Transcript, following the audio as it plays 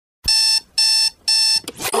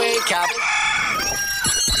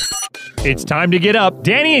It's time to get up.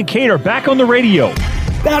 Danny and Kate are back on the radio.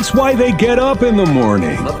 That's why they get up in the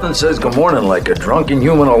morning. Nothing says good morning like a drunken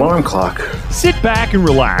human alarm clock. Sit back and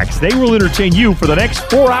relax. They will entertain you for the next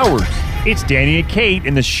 4 hours. It's Danny and Kate,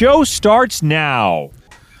 and the show starts now.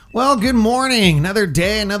 Well, good morning. Another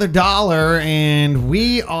day, another dollar, and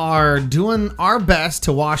we are doing our best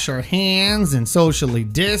to wash our hands and socially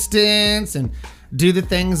distance and do the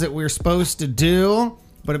things that we're supposed to do.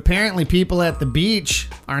 But apparently people at the beach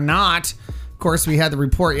are not. Of course, we had the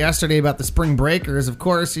report yesterday about the spring breakers. Of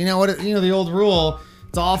course, you know the old rule.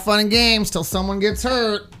 It's all fun and games till someone gets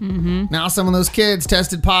hurt. Mm-hmm. Now some of those kids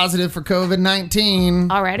tested positive for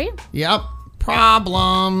COVID-19. Already? Yep.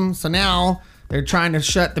 Problem. So now they're trying to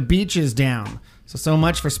shut the beaches down. So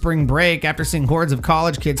much for spring break. After seeing hordes of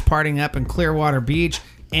college kids partying up in Clearwater Beach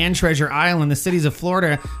and Treasure Island, the cities of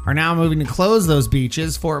Florida are now moving to close those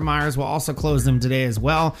beaches. Fort Myers will also close them today as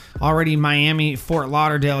well. Already Miami, Fort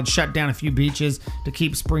Lauderdale had shut down a few beaches to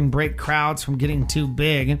keep spring break crowds from getting too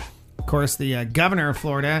big. Of course, the governor of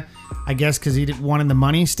Florida, I guess because he wanted the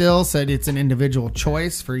money still, said it's an individual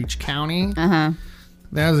choice for each county. Uh-huh.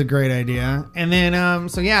 That was a great idea. And then,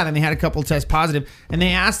 then they had a couple test positive. And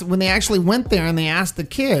they asked, when they actually went there and they asked the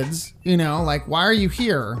kids, like, why are you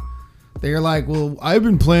here? They're like, well, I've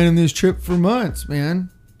been planning this trip for months,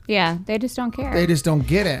 man. Yeah, they just don't care. They just don't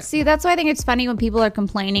get it. See, that's why I think it's funny when people are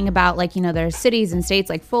complaining about, there's cities and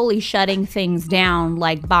states, fully shutting things down,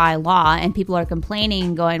 by law, and people are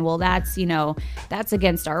complaining, going, well, that's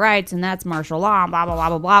against our rights, and that's martial law, blah, blah, blah,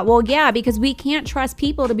 blah, blah. Well, yeah, because we can't trust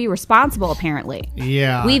people to be responsible, apparently.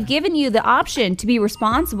 Yeah. We've given you the option to be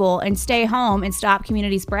responsible and stay home and stop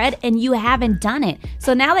community spread, and you haven't done it.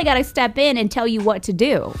 So now they got to step in and tell you what to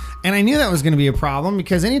do. And I knew that was going to be a problem,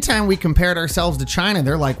 because anytime we compared ourselves to China,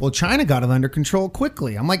 they're like, well, China got it under control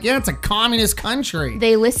quickly. I'm like, yeah, it's a communist country.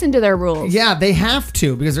 They listen to their rules. Yeah, they have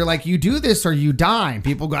to, because they're like, you do this or you die. And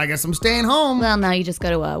people go, I guess I'm staying home. Well, now you just go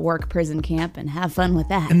to a work prison camp and have fun with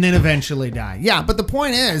that. And then eventually die. Yeah, but the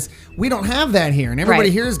point is, we don't have that here. And everybody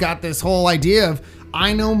here has got this whole idea of,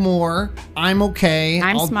 I know more, I'm okay.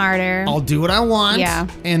 I'm smarter. I'll do what I want. Yeah.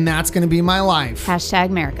 And that's going to be my life. Hashtag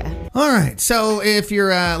America. All right. So if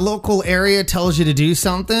your local area tells you to do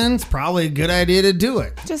something, it's probably a good idea to do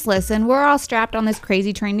it. Just listen. We're all strapped on this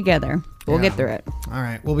crazy train together. We'll get through it. All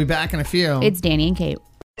right. We'll be back in a few. It's Danny and Kate.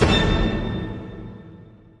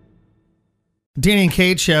 Danny and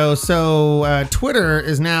Kate show. So Twitter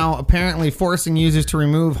is now apparently forcing users to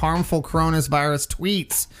remove harmful coronavirus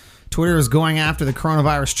tweets. Twitter is going after the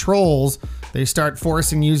coronavirus trolls. They start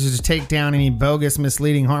forcing users to take down any bogus,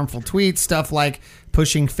 misleading, harmful tweets, stuff like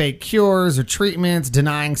pushing fake cures or treatments,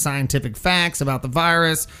 denying scientific facts about the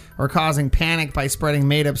virus, or causing panic by spreading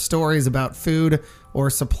made-up stories about food or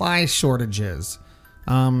supply shortages.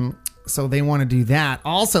 So they want to do that.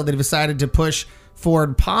 Also, they've decided to push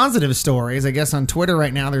forward positive stories. I guess on Twitter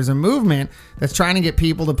right now, there's a movement that's trying to get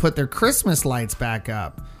people to put their Christmas lights back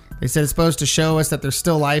up. They said it's supposed to show us that there's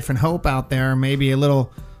still life and hope out there, maybe a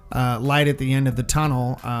little light at the end of the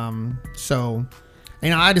tunnel.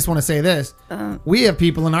 I just want to say this. We have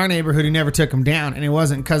people in our neighborhood who never took them down, and it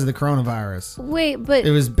wasn't because of the coronavirus. Wait, but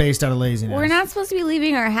it was based out of laziness. We're not supposed to be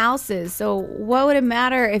leaving our houses, so what would it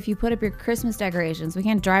matter if you put up your Christmas decorations? We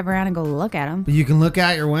can't drive around and go look at them. But you can look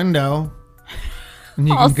out your window, and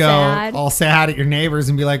you all can go sad. all sad at your neighbors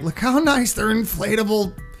and be like, look how nice their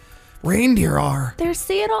inflatable reindeer are. They're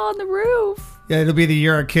Santa on the roof. Yeah, it'll be the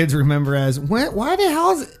year our kids remember as, why the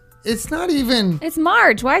hell is it? It's not even. It's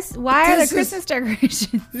March. Why are the Christmas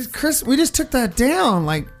decorations? We just took that down.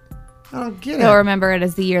 I don't get it. They'll remember it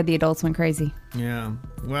as the year the adults went crazy. Yeah.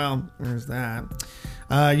 Well, there's that.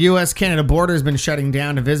 U.S.-Canada border has been shutting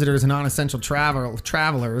down to visitors and non-essential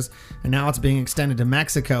travelers, and now it's being extended to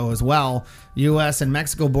Mexico as well. U.S. and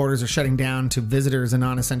Mexico borders are shutting down to visitors and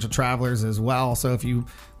non-essential travelers as well. So if you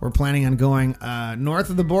were planning on going north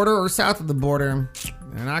of the border or south of the border,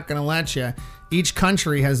 they're not going to let you. Each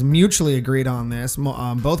country has mutually agreed on this.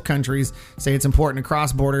 Both countries say it's important to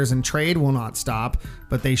cross borders and trade will not stop,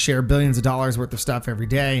 but they share billions of dollars worth of stuff every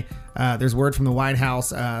day. There's word from the White House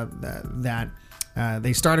that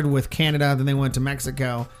they started with Canada, then they went to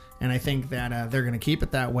Mexico, and I think that they're going to keep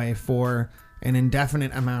it that way for an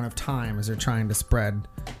indefinite amount of time as they're trying to spread,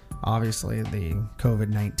 obviously, the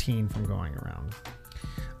COVID-19 from going around.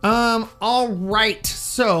 All right,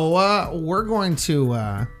 so we're going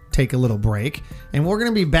to take a little break, and we're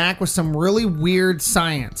going to be back with some really weird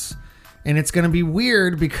science. And it's going to be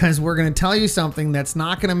weird because we're going to tell you something that's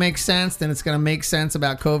not going to make sense, then it's going to make sense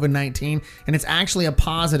about COVID-19, and it's actually a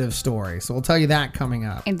positive story. So we'll tell you that coming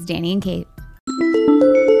up. It's Danny and Kate.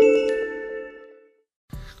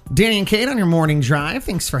 Danny and Kate on your morning drive.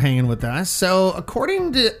 Thanks for hanging with us. So,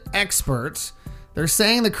 according to experts, they're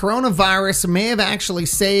saying the coronavirus may have actually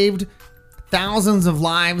saved thousands of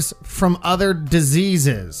lives from other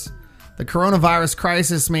diseases. The coronavirus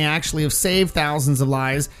crisis may actually have saved thousands of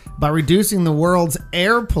lives by reducing the world's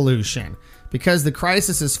air pollution. Because the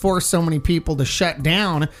crisis has forced so many people to shut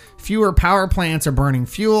down, fewer power plants are burning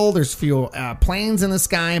fuel. There's fewer planes in the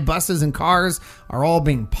sky. Buses and cars are all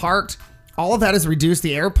being parked. All of that has reduced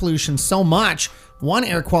the air pollution so much. One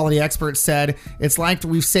air quality expert said it's like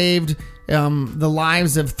we've saved the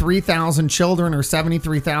lives of 3,000 children or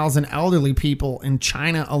 73,000 elderly people in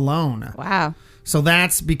China alone. Wow. So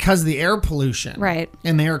that's because of the air pollution. Right.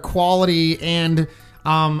 And the air quality. And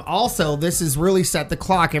also, this has really set the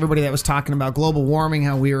clock. Everybody that was talking about global warming,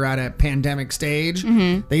 how we were at a pandemic stage,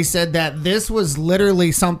 they said that this was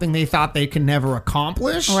literally something they thought they could never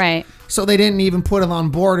accomplish. Right. So they didn't even put it on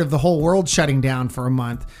board of the whole world shutting down for a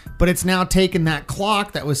month. But it's now taken that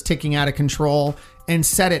clock that was ticking out of control and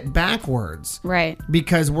set it backwards. Right.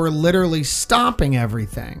 Because we're literally stopping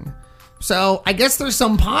everything. So I guess there's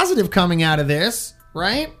some positive coming out of this,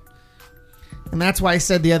 right? And that's why I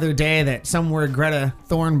said the other day that somewhere Greta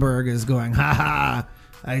Thunberg is going, ha ha,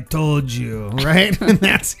 I told you, right? And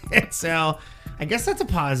that's it. So I guess that's a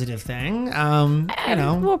positive thing.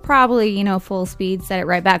 We'll probably, full speed set it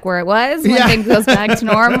right back where it was when things goes back to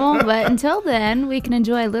normal. But until then, we can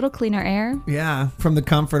enjoy a little cleaner air. Yeah, from the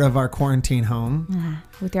comfort of our quarantine home.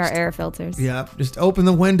 With our air filters. Yep, just open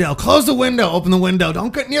the window, close the window, open the window.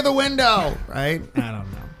 Don't get near the window, right? I don't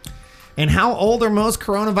know. And how old are most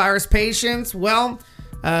coronavirus patients? Well,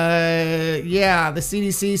 the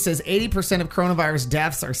CDC says 80% of coronavirus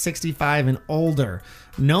deaths are 65 and older.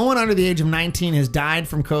 No one under the age of 19 has died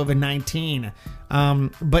from COVID-19.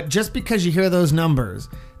 But just because you hear those numbers,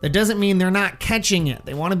 that doesn't mean they're not catching it.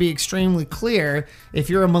 They want to be extremely clear. If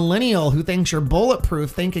you're a millennial who thinks you're bulletproof,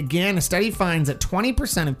 think again. A study finds that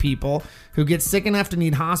 20% of people who get sick enough to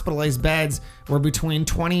need hospitalized beds were between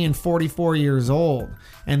 20 and 44 years old.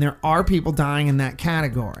 And there are people dying in that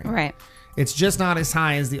category. Right. It's just not as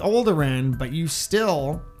high as the older end, but you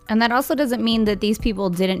still... And that also doesn't mean that these people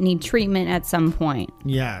didn't need treatment at some point.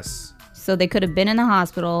 Yes. So they could have been in the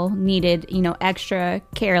hospital, needed, extra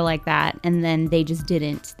care like that, and then they just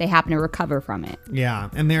didn't. They happen to recover from it. Yeah,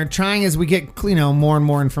 and they're trying, as we get, more and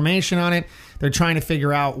more information on it, they're trying to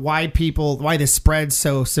figure out why this spreads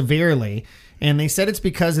so severely. And they said it's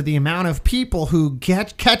because of the amount of people who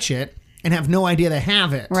catch it and have no idea they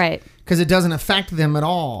have it. Right. Because it doesn't affect them at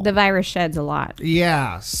all. The virus sheds a lot.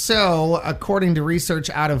 Yeah. So, according to research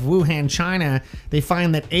out of Wuhan, China, they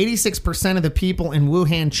find that 86% of the people in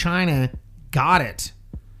Wuhan, China got it,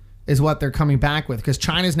 is what they're coming back with. Because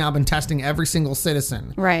China's now been testing every single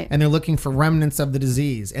citizen. Right. And they're looking for remnants of the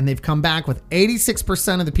disease. And they've come back with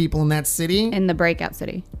 86% of the people in that city. In the breakout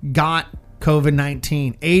city. Got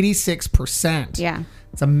COVID-19. 86%. Yeah.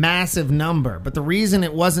 It's a massive number. But the reason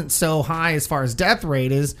it wasn't so high as far as death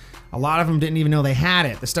rate is a lot of them didn't even know they had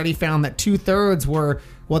it. The study found that 2/3 were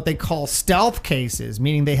what they call stealth cases,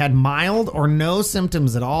 meaning they had mild or no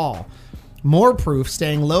symptoms at all. More proof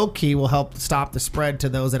staying low-key will help stop the spread to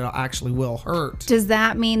those that it actually will hurt. Does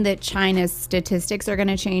that mean that China's statistics are going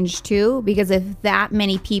to change too? Because if that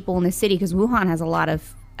many people in the city, because Wuhan has a lot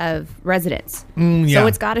of residents. So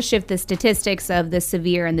it's got to shift the statistics of the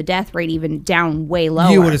severe and the death rate even down way lower.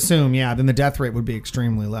 You would assume, yeah. Then the death rate would be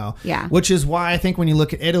extremely low. Yeah. Which is why I think when you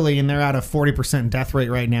look at Italy and they're at a 40% death rate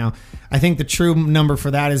right now, I think the true number for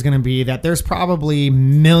that is going to be that there's probably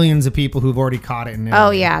millions of people who've already caught it in Italy. Oh,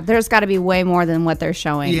 yeah. There's got to be way more than what they're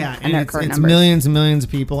showing in their it's current numbers. Millions and millions of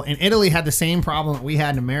people. And Italy had the same problem that we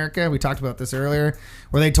had in America. We talked about this earlier,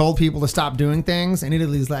 where they told people to stop doing things. And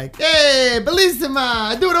Italy's like, hey,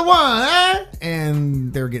 bellissima, do what I want, eh?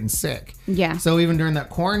 And they're getting sick. Yeah. So even during that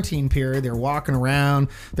quarantine period, they're walking around,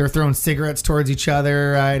 they're throwing cigarettes towards each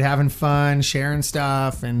other, right? Having fun, sharing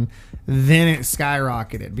stuff. And then it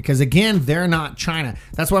skyrocketed because, again, they're not China.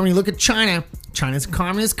 That's why when you look at China, China's a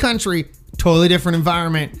communist country, totally different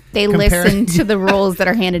environment. They listen to the rules that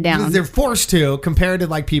are handed down. They're forced to, compared to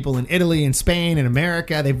like people in Italy and Spain and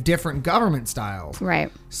America. They have different government styles.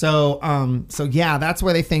 Right. So yeah, that's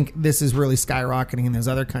why they think this is really skyrocketing in those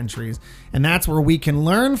other countries. And that's where we can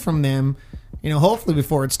learn from them, hopefully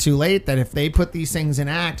before it's too late, that if they put these things in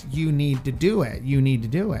act, you need to do it. You need to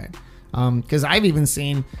do it. Because I've even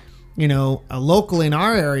seen, locally in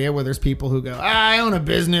our area where there's people who go, I own a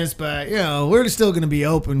business, but, we're still going to be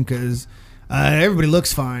open because everybody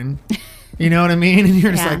looks fine. You know what I mean? And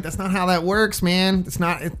you're just like, that's not how that works, man. It's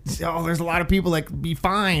not. There's a lot of people that could be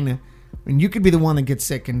fine. And you could be the one that gets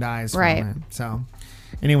sick and dies from it. So,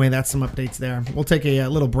 Anyway, that's some updates there. We'll take a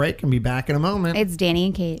little break and be back in a moment. It's Danny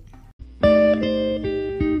and Kate.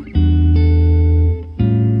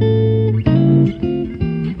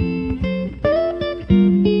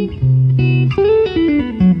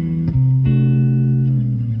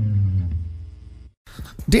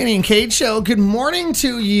 Danny and Kate show. Good morning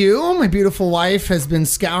to you. My beautiful wife has been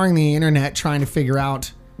scouring the internet trying to figure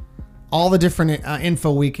out all the different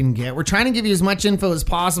info we can get. We're trying to give you as much info as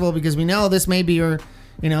possible because we know this may be your,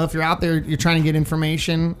 if you're out there, you're trying to get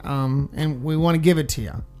information, and we want to give it to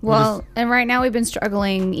you. Well, and right now we've been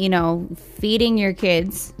struggling, feeding your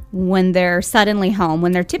kids when they're suddenly home,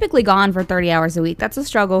 when they're typically gone for 30 hours a week. That's a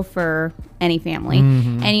struggle for any family.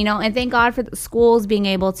 And, and thank God for the schools being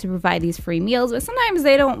able to provide these free meals, but sometimes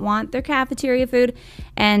they don't want their cafeteria food.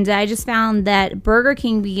 And I just found that Burger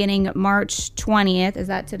King beginning March 20th, is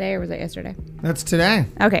that today or was that yesterday? That's today.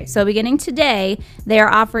 Okay, so beginning today, they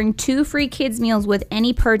are offering 2 free kids meals with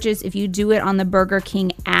any purchase if you do it on the Burger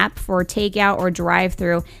King app for takeout or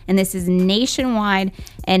drive-through. And this is nationwide,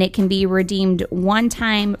 and it can be redeemed one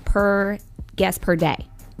time per guest per day.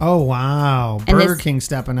 Oh, wow. Burger King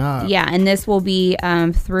stepping up. Yeah, and this will be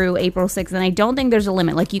through April 6th. And I don't think there's a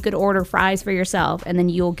limit. Like, you could order fries for yourself, and then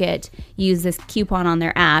you'll use this coupon on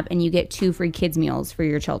their app, and you get 2 free kids meals for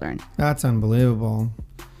your children. That's unbelievable.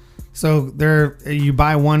 So you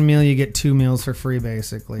buy 1 meal, you get 2 meals for free,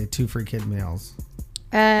 basically. 2 free kid meals.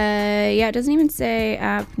 Yeah, it doesn't even say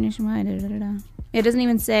app nationwide. It doesn't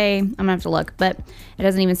even say, I'm gonna have to look, but it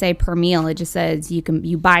doesn't even say per meal. It just says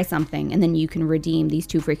you buy something and then you can redeem these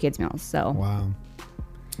 2 free kids meals. So wow.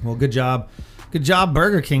 Well, good job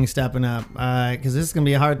Burger King stepping up, because this is gonna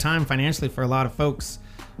be a hard time financially for a lot of folks.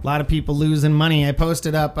 A lot of people losing money. I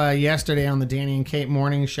posted up yesterday on the Danny and Kate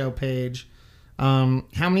Morning Show page how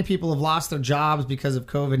many people have lost their jobs because of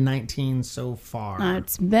COVID-19 so far.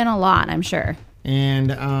 It's been a lot, I'm sure. And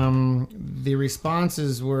the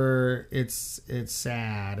responses were, it's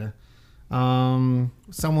sad.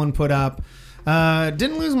 Someone put up,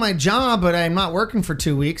 didn't lose my job, but I'm not working for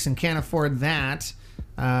 2 weeks and can't afford that.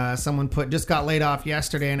 Someone put, just got laid off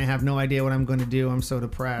yesterday and I have no idea what I'm going to do. I'm so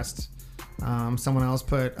depressed. Someone else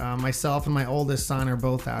put, myself and my oldest son are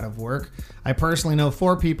both out of work. I personally know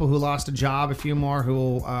 4 people who lost a job, a few more who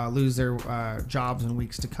will lose their jobs in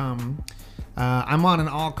weeks to come. I'm on an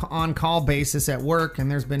on-call basis at work,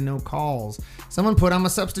 and there's been no calls. Someone put, I'm a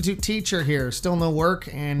substitute teacher here, still no work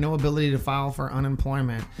and no ability to file for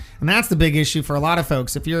unemployment. And that's the big issue for a lot of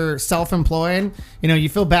folks. If you're self-employed, you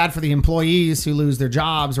feel bad for the employees who lose their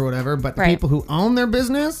jobs or whatever, but the people who own their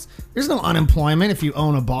business, there's no unemployment if you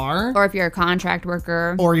own a bar. Or if you're a contract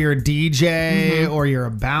worker. Or you're a DJ, or you're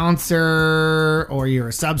a bouncer, or you're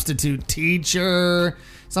a substitute teacher.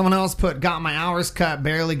 Someone else put, got my hours cut,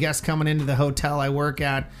 barely guests coming into the hotel I work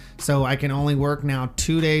at, so I can only work now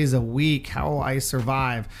 2 days a week. How will I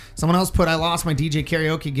survive? Someone else put, I lost my DJ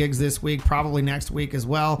karaoke gigs this week, probably next week as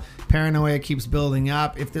well. Paranoia keeps building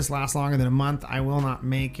up. If this lasts longer than a month, I will not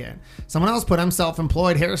make it. Someone else put, I'm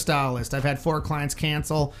self-employed hairstylist. I've had 4 clients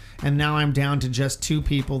cancel, and now I'm down to just 2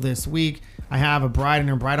 people this week. I have a bride and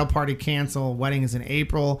her bridal party cancel. Wedding is in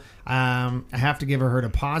April. I have to give her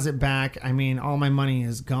deposit back. I mean, all my money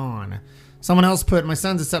is gone. Someone else put, my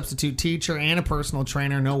son's a substitute teacher and a personal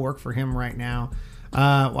trainer. No work for him right now.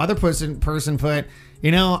 Other person put,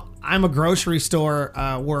 I'm a grocery store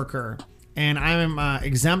worker and I'm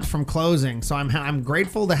exempt from closing. So I'm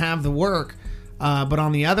grateful to have the work. But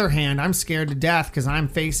on the other hand, I'm scared to death because I'm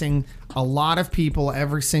facing a lot of people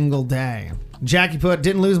every single day. Jackie put,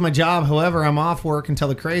 didn't lose my job. However, I'm off work until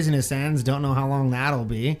the craziness ends. Don't know how long that'll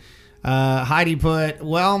be. Heidi put,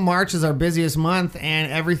 well, March is our busiest month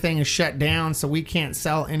and everything is shut down, so we can't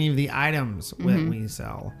sell any of the items that we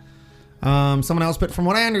sell. Someone else put, from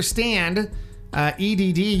what I understand,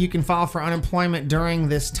 EDD, you can file for unemployment during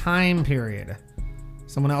this time period.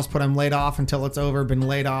 Someone else put, I'm laid off until it's over, been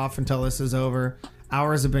laid off until this is over.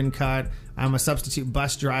 Hours have been cut. I'm a substitute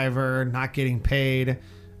bus driver, not getting paid.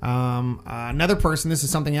 Another person, this is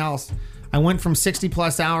something else. I went from 60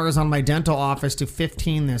 plus hours on my dental office to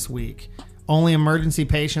 15 this week. Only emergency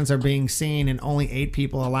patients are being seen and only 8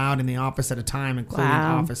 people allowed in the office at a time, including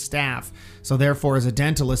office staff. So therefore, as a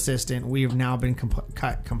dental assistant, we have now been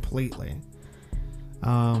cut completely.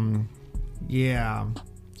 Yeah.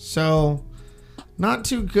 So not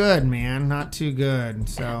too good, man. Not too good.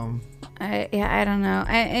 So I don't know.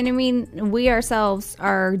 I mean, we ourselves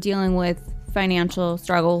are dealing with financial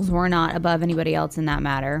struggles. We're not above anybody else in that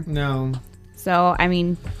matter. No. So, I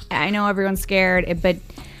mean, I know everyone's scared, but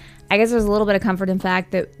I guess there's a little bit of comfort in the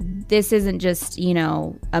fact that this isn't just,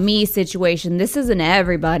 a me situation. This is an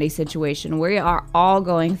everybody situation. We are all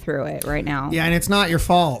going through it right now. Yeah, and it's not your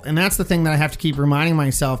fault. And that's the thing that I have to keep reminding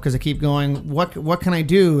myself, because I keep going, what can I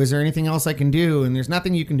do? Is there anything else I can do? And there's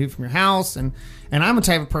nothing you can do from your house. And I'm a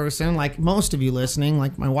type of person, like most of you listening,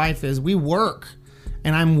 like my wife is, we work.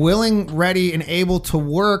 And I'm willing, ready, and able to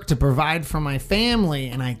work to provide for my family,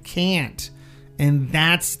 and I can't. And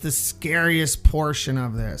that's the scariest portion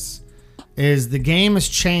of this, is the game has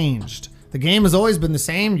changed. The game has always been the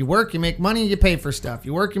same. You work, you make money, you pay for stuff.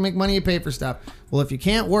 You work, you make money, you pay for stuff. Well, if you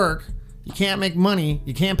can't work, you can't make money,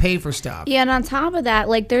 you can't pay for stuff. Yeah, and on top of that,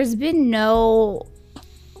 there's been no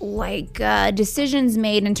decisions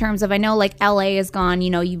made in terms of, I know LA is gone,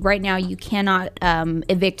 right now you cannot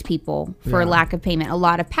evict people for lack of payment. A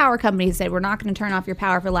lot of power companies said we're not going to turn off your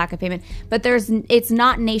power for lack of payment, but it's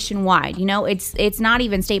not nationwide, it's not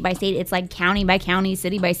even state by state, it's county by county,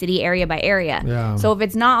 city by city, area by area. Yeah. So if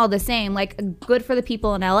it's not all the same, good for the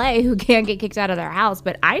people in LA who can't get kicked out of their house,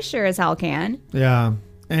 but I sure as hell can. Yeah.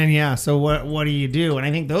 And so what do you do? And I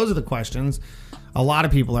think those are the questions a lot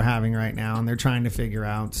of people are having right now, and they're trying to figure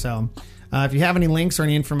out. So if you have any links or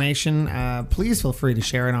any information, please feel free to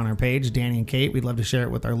share it on our page, Danny and Kate. We'd love to share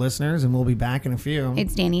it with our listeners, and we'll be back in a few.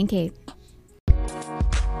 It's Danny and Kate.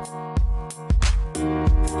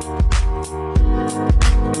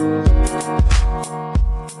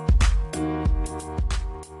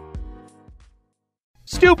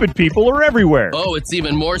 Stupid people are everywhere. Oh, it's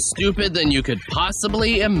even more stupid than you could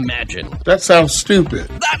possibly imagine. That sounds stupid.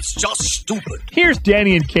 That's just stupid. Here's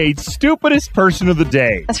Danny and Kate's stupidest person of the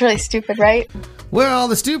day. That's really stupid, right? Well,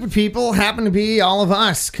 the stupid people happen to be all of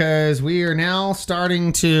us, because we are now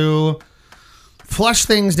starting to flush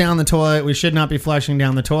things down the toilet we should not be flushing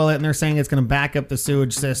down the toilet, and they're saying it's going to back up the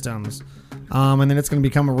sewage systems. And then it's going to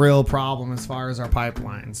become a real problem as far as our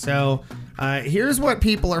pipeline. So here's what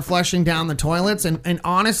people are flushing down the toilets. And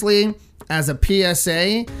honestly, as a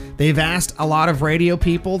PSA, they've asked a lot of radio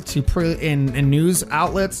people to in news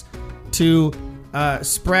outlets to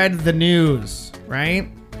spread the news, right?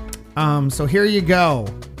 So here you go.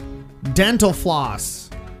 Dental floss.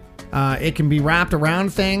 It can be wrapped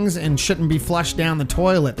around things and shouldn't be flushed down the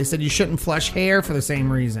toilet. They said you shouldn't flush hair for the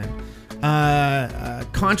same reason.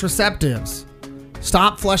 Contraceptives.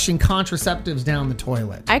 Stop flushing contraceptives down the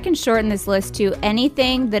toilet. I can shorten this list to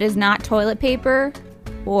anything that is not toilet paper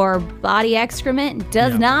or body excrement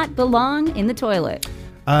does not belong in the toilet.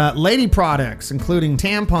 Lady products, including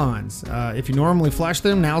tampons. If you normally flush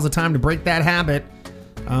them, now's the time to break that habit.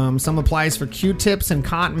 Some applies for Q-tips and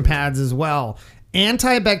cotton pads as well.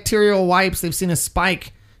 Antibacterial wipes, they've seen a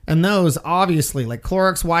spike in those, obviously, like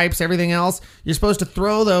Clorox wipes, everything else. You're supposed to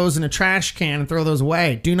throw those in a trash can and throw those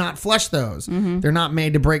away. Do not flush those. They're not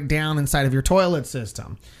made to break down inside of your toilet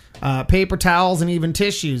system. Paper towels and even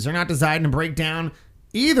tissues are not designed to break down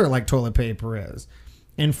either like toilet paper is.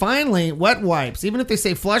 And finally, wet wipes. Even if they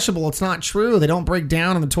say flushable, it's not true. They don't break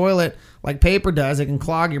down in the toilet like paper does. It can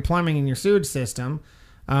clog your plumbing and your sewage system.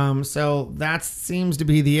 So that seems to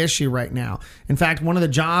be the issue right now. In fact, one of the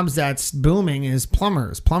jobs that's booming is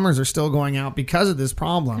plumbers. Plumbers are still going out because of this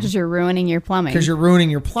problem. Because you're ruining your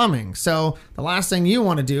plumbing. So the last thing you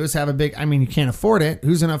want to do is have a big, you can't afford it.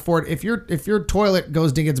 Who's going to afford it? If your toilet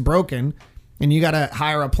gets broken and you got to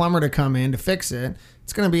hire a plumber to come in to fix it,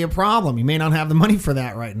 it's going to be a problem. You may not have the money for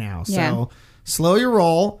that right now. So slow your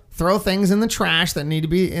roll, throw things in the trash that need to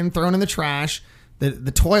be thrown in the trash.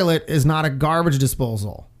 The toilet is not a garbage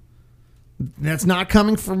disposal. That's not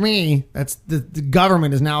coming from me. That's the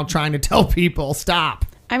government is now trying to tell people, stop.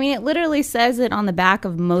 It literally says it on the back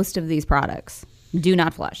of most of these products. Do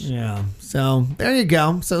not flush. Yeah. So there you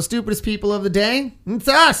go. So stupidest people of the day, it's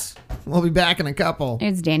us. We'll be back in a couple.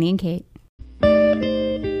 It's Danny and Kate.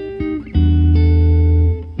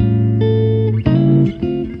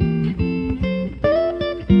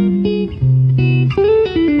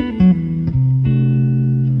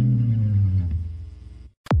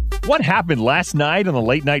 What happened last night on the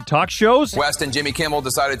late night talk shows? West and Jimmy Kimmel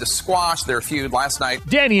decided to squash their feud last night.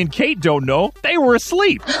 Danny and Kate don't know. They were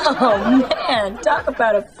asleep. Oh, man. Talk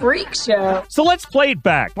about a freak show. So let's play it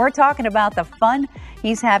back. We're talking about the fun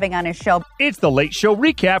he's having on his show. It's the Late Show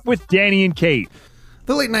Recap with Danny and Kate.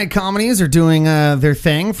 The late night comedies are doing their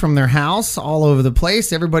thing from their house all over the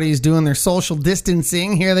place. Everybody's doing their social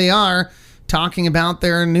distancing. Here they are talking about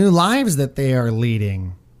their new lives that they are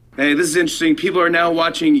leading. Hey, this is interesting. People are now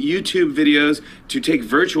watching YouTube videos to take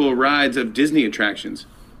virtual rides of Disney attractions.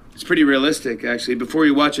 It's pretty realistic, actually. Before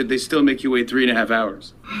you watch it, they still make you wait 3.5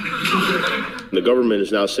 hours. The government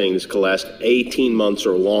is now saying this could last 18 months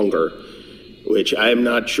or longer, which I am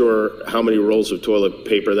not sure how many rolls of toilet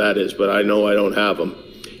paper that is, but I know I don't have them.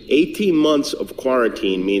 18 months of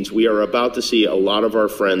quarantine means we are about to see a lot of our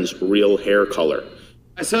friends' real hair color.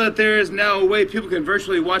 I saw that there is now a way people can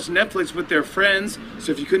virtually watch Netflix with their friends,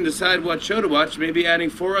 so if you couldn't decide what show to watch, maybe adding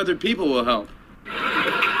 4 other people will help.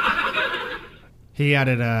 He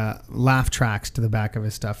added laugh tracks to the back of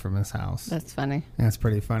his stuff from his house. That's funny. That's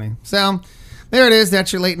pretty funny. So there it is.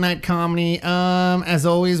 That's your late night comedy. As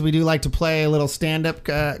always, we do like to play a little stand-up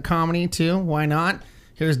comedy too. Why not?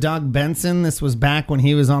 Here's Doug Benson. This was back when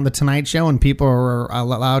he was on The Tonight Show and people were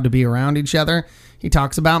allowed to be around each other. He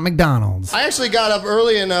talks about McDonald's. I actually got up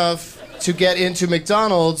early enough to get into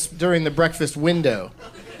McDonald's during the breakfast window,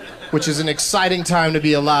 which is an exciting time to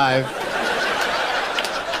be alive.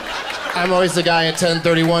 I'm always the guy at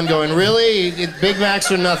 10:31 going, really? Big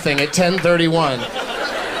Macs or nothing at 10:31.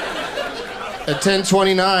 At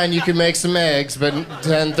 10:29, you can make some eggs, but at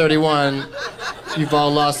 10:31, you've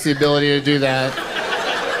all lost the ability to do that.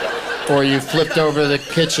 Or you flipped over the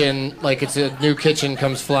kitchen like it's a new kitchen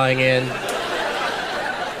comes flying in.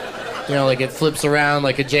 You know, like it flips around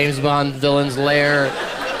like a James Bond villain's lair.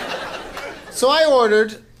 So I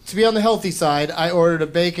ordered, to be on the healthy side, I ordered a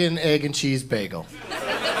bacon, egg, and cheese bagel.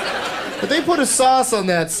 But they put a sauce on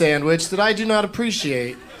that sandwich that I do not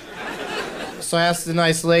appreciate. So I asked the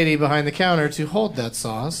nice lady behind the counter to hold that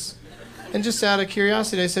sauce. And just out of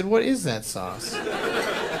curiosity, I said, what is that sauce?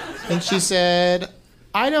 And she said,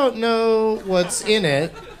 I don't know what's in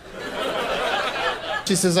it.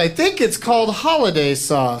 She says, I think it's called holiday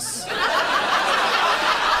sauce.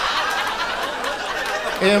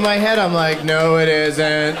 In my head, I'm like, no, it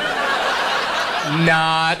isn't.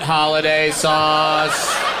 Not holiday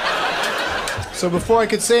sauce. So before I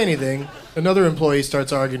could say anything, another employee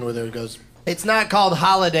starts arguing with her and goes, it's not called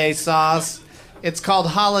holiday sauce. It's called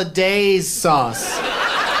hollandaise sauce.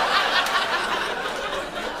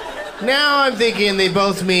 Now I'm thinking they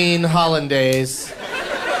both mean hollandaise.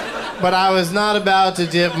 But I was not about to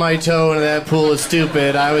dip my toe into that pool of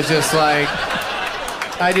stupid. I was just like,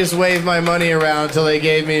 I just waved my money around until they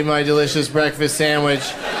gave me my delicious breakfast sandwich.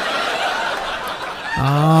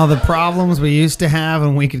 Oh, the problems we used to have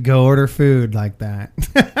when we could go order food like that.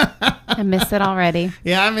 I miss it already.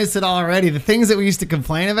 Yeah, I miss it already. The things that we used to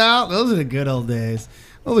complain about, those are the good old days.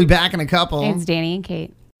 We'll be back in a couple. It's Danny and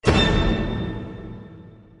Kate.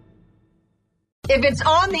 If it's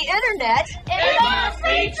on the internet, it must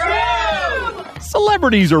be true!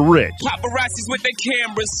 Celebrities are rich, Paparazzis with their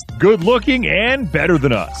cameras. good looking, and better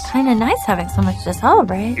than us. Kinda nice having so much to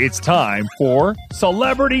celebrate. It's time for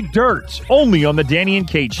Celebrity Dirt, only on the Danny and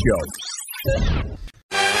Kate Show.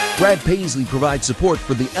 Brad Paisley provides support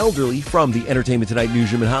for the elderly from the Entertainment Tonight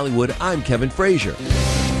newsroom in Hollywood. I'm Kevin Frazier.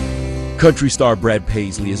 Country star Brad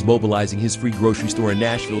Paisley is mobilizing his free grocery store in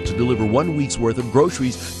Nashville to deliver 1 week's worth of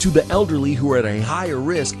groceries to the elderly who are at a higher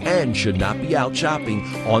risk and should not be out shopping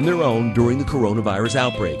on their own during the coronavirus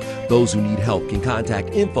outbreak. Those who need help can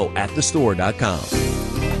contact info@thestore.com.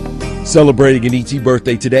 Celebrating an ET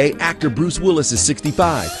birthday today, actor Bruce Willis is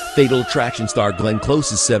 65, Fatal Attraction star Glenn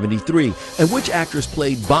Close is 73, and which actress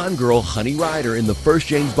played Bond girl Honey Rider in the first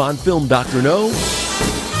James Bond film, Dr. No?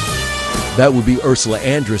 That would be Ursula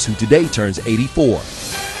Andress, who today turns 84.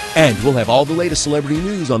 And we'll have all the latest celebrity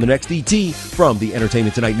news on the next ET from the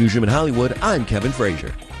Entertainment Tonight newsroom in Hollywood. I'm Kevin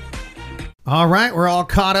Frazier. All right, we're all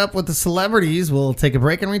caught up with the celebrities. We'll take a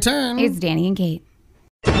break and return. It's Danny and Kate.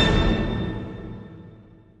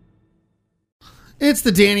 It's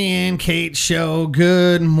the Danny and Kate Show.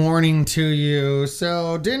 Good morning to you.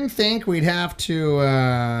 So, didn't think we'd have to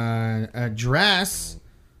address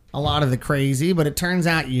a lot of the crazy, but it turns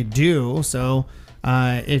out you do. So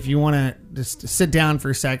if you want to just sit down for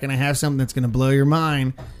a second, I have something that's going to blow your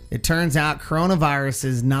mind. It turns out coronavirus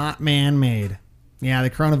is not man-made. Yeah, the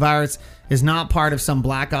coronavirus is not part of some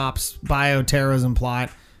black ops bioterrorism plot.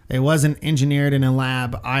 It wasn't engineered in a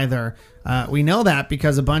lab either. We know that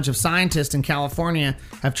because a bunch of scientists in California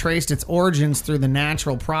have traced its origins through the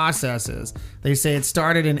natural processes. They say it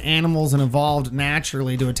started in animals and evolved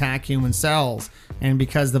naturally to attack human cells. And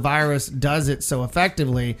because the virus does it so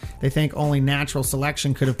effectively, they think only natural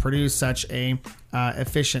selection could have produced such a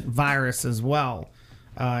efficient virus as well.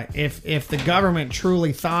 If the government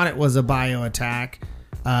truly thought it was a bio attack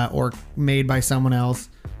or made by someone else,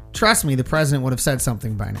 trust me, the president would have said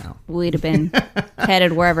something by now. We'd have been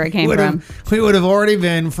headed wherever it came from. We would have already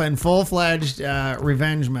been in full-fledged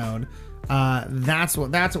revenge mode. That's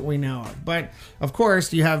what we know of. But of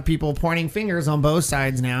course, you have people pointing fingers on both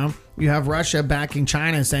sides now. You have Russia backing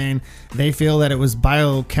China, saying they feel that it was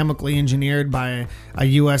biochemically engineered by a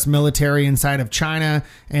U.S. military inside of China.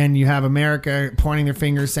 And you have America pointing their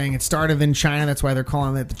fingers, saying it started in China. That's why they're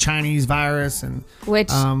calling it the Chinese virus. And Which,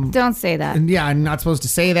 don't say that. And yeah, I'm not supposed to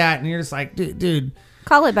say that. And you're just like, dude.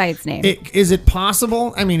 Call it by its name. Is it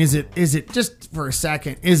possible? I mean, is it just for a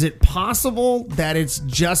second? Is it possible that it's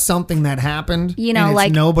just something that happened? You know, and it's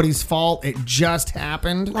like nobody's fault. It just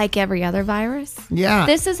happened. Like every other virus. Yeah.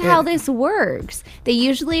 This is how this works.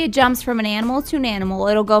 It jumps from an animal to an animal.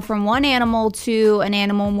 It'll go from one animal to an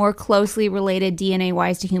animal more closely related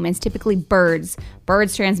DNA-wise to humans. Typically birds.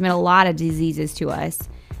 Birds transmit a lot of diseases to us.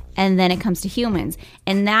 And then it comes to humans.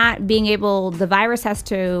 And that the virus has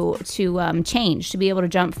to change to be able to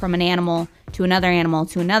jump from an animal to another animal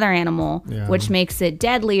to another animal, which makes it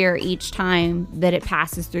deadlier each time that it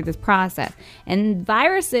passes through this process. And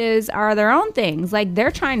viruses are their own things. Like,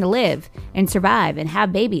 they're trying to live and survive and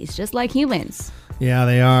have babies, just like humans. Yeah,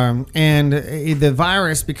 they are. And the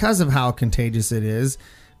virus, because of how contagious it is,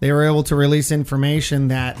 they were able to release information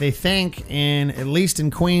that they think at least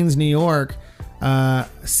in Queens, New York,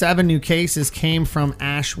 7 new cases came from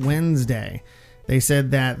Ash Wednesday. They said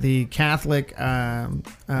that the Catholic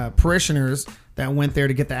parishioners that went there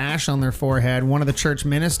to get the ash on their forehead, one of the church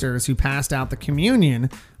ministers who passed out the communion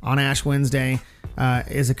on Ash Wednesday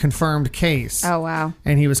is a confirmed case. Oh, wow.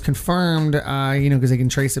 And he was confirmed, because they can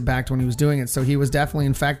trace it back to when he was doing it. So he was definitely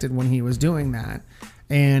infected when he was doing that.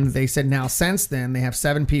 And they said now since then, they have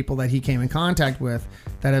 7 people that he came in contact with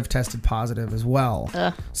that have tested positive as well.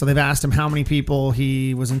 Ugh. So they've asked him how many people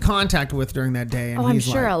he was in contact with during that day. And I'm he's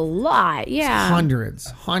sure like, a lot. Yeah.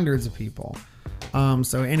 Hundreds of people.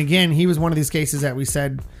 And again, he was one of these cases that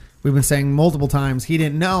we've been saying multiple times. He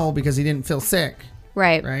didn't know because he didn't feel sick.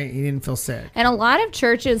 Right. Right. He didn't feel sick. And a lot of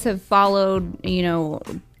churches have followed,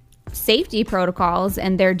 safety protocols,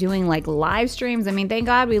 and they're doing like live streams. I mean, thank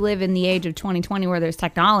God we live in the age of 2020 where there's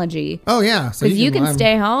technology. Oh yeah, so you can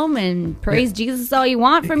stay home and praise Jesus all you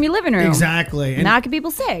want from your living room. Exactly, and not get people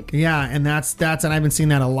sick. Yeah, and that's and I've been seeing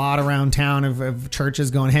that a lot around town of churches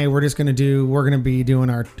going, hey, we're going to be doing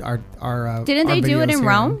our Didn't they do it in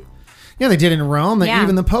Rome? Yeah, they did it in Rome. Yeah.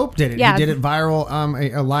 Even the Pope did it. Yeah. He did it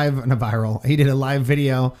viral. He did a live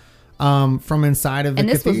video. From inside of the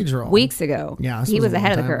cathedral. Was weeks ago. Yeah, he was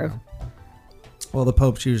ahead of the curve. Well, the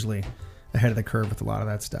Pope's usually ahead of the curve with a lot of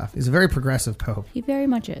that stuff. He's a very progressive Pope. He very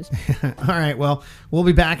much is. All right, well, we'll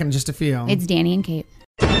be back in just a few. It's Danny and Kate.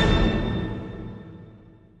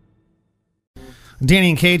 Danny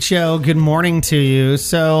and Kate show, good morning to you.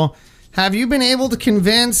 So, have you been able to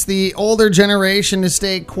convince the older generation to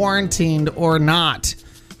stay quarantined or not?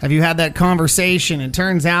 Have you had that conversation? It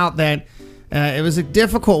turns out that it was a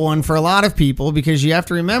difficult one for a lot of people because you have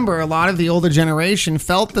to remember a lot of the older generation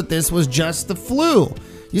felt that this was just the flu.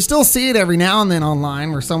 You still see it every now and then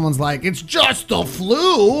online where someone's like, it's just the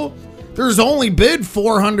flu. There's only been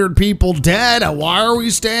 400 people dead. Why are we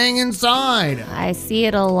staying inside? I see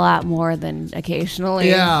it a lot more than occasionally.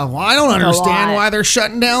 Yeah, well, I don't understand why they're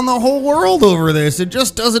shutting down the whole world over this. It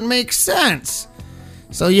just doesn't make sense.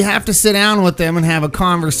 So you have to sit down with them and have a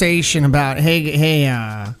conversation about,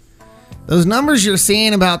 hey, those numbers you're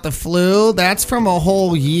seeing about the flu, that's from a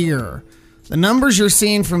whole year. The numbers you're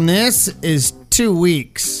seeing from this is 2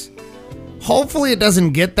 weeks. Hopefully it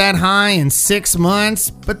doesn't get that high in 6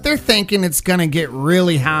 months, but they're thinking it's going to get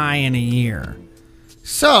really high in a year.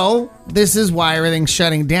 So, this is why everything's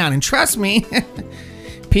shutting down. And trust me,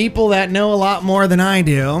 people that know a lot more than I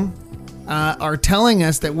do are telling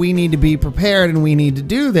us that we need to be prepared and we need to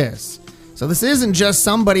do this. So this isn't just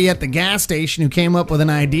somebody at the gas station who came up with an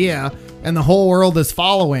idea and the whole world is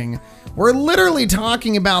following. We're literally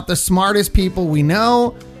talking about the smartest people we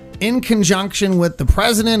know in conjunction with the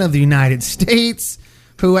President of the United States,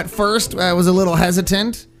 who at first was a little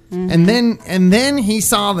hesitant. Mm-hmm. And then he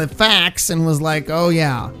saw the facts and was like, oh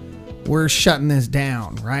yeah, we're shutting this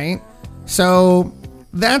down, right? So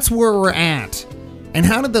that's where we're at. And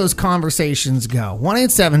how did those conversations go?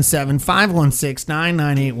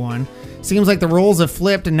 1-877-516-9981. Seems like the roles have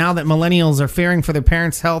flipped, and now that millennials are fearing for their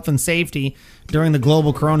parents' health and safety during the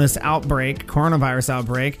global coronavirus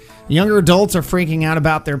outbreak, younger adults are freaking out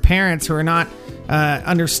about their parents who are not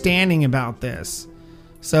understanding about this.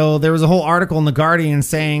 So there was a whole article in The Guardian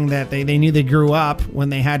saying that they knew they grew up when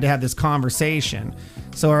they had to have this conversation.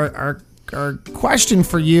 So our question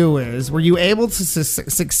for you is, were you able to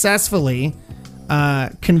successfully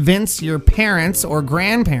convince your parents or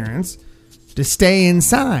grandparents to stay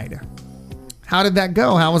inside? How did that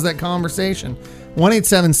go? How was that conversation?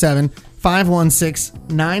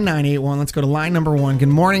 1-877-516-9981. Let's go to line number 1. Good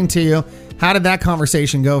morning to you. How did that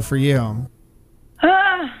conversation go for you?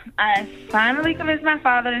 I finally convinced my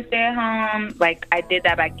father to stay at home. Like, I did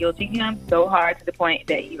that by guilting him so hard to the point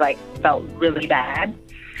that he, like, felt really bad.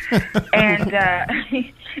 And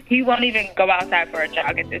he won't even go outside for a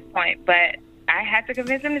jog at this point. But I had to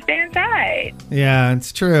convince him to stay inside. Yeah,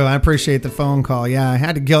 it's true. I appreciate the phone call. Yeah, I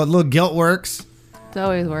had to guilt. A little guilt works. It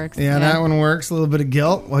always works. Yeah, that one works. A little bit of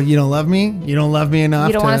guilt. Well, you don't love me. You don't love me enough.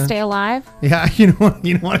 You don't want to stay alive. Yeah, you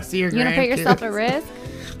don't want to see your grandkids. You don't put yourself at risk.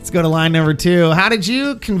 Let's go to line number 2. How did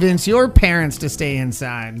you convince your parents to stay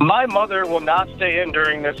inside? My mother will not stay in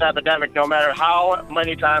during this epidemic, no matter how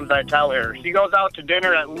many times I tell her. She goes out to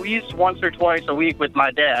dinner at least once or twice a week with my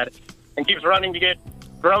dad and keeps running to get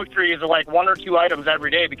groceries of like 1 or 2 items every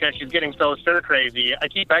day because she's getting so stir crazy. I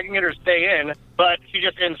keep begging her to stay in, but she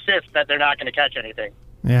just insists that they're not going to catch anything.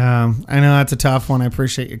 Yeah, I know that's a tough one. I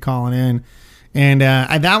appreciate you calling in. And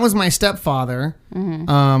that was my stepfather,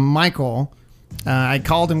 Michael. I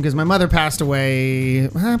called him because my mother passed away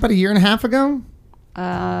about 1.5 years ago.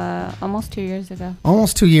 Almost 2 years ago.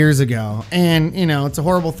 Almost 2 years ago. And, you know, it's a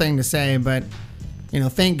horrible thing to say, but, you know,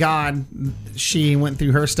 thank God she went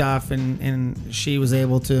through her stuff and she was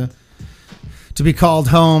able to be called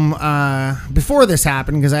home before this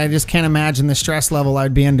happened, because I just can't imagine the stress level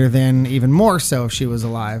I'd be under then, even more so if she was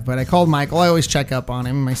alive. But I called Michael. I always check up on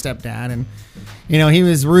him, my stepdad, and you know, he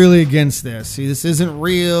was really against this. See, this isn't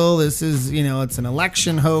real. This is, you know, it's an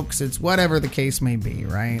election hoax. It's whatever the case may be,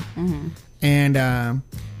 right? Mm-hmm. And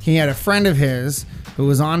he had a friend of his who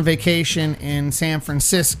was on vacation in San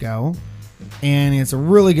Francisco, and it's a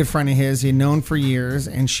really good friend of his. He had known for years,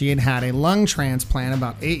 and she had a lung transplant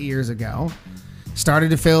about 8 years ago. Started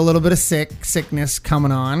to feel a little bit of sickness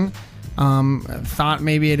coming on. Thought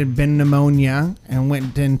maybe it had been pneumonia, and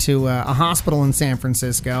went into a hospital in San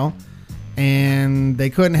Francisco. And they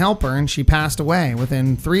couldn't help her, and she passed away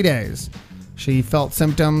within 3 days. She felt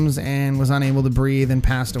symptoms and was unable to breathe and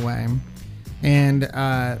passed away. And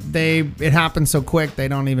it happened so quick they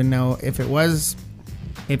don't even know if it was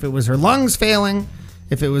her lungs failing,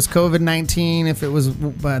 if it was COVID-19, if it was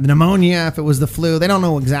pneumonia, if it was the flu. They don't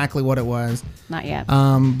know exactly what it was. Not yet.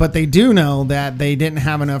 But they do know that they didn't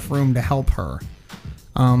have enough room to help her.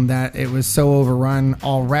 That it was so overrun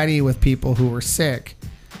already with people who were sick.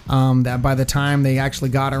 That by the time they actually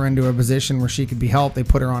got her into a position where she could be helped, they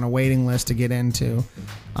put her on a waiting list to get into,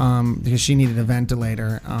 because she needed a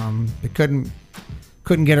ventilator. They couldn't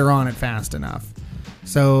get her on it fast enough.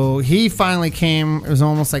 So he finally came. It was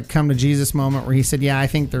almost like come to Jesus moment where he said, yeah, I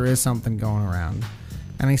think there is something going around.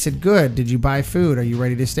 And I said, good. Did you buy food? Are you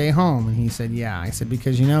ready to stay home? And he said, yeah. I said,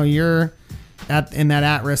 because you know, you're in that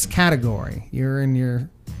at-risk category.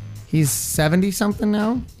 He's 70 something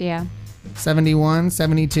now. Yeah. 71,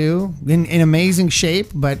 72, in amazing shape,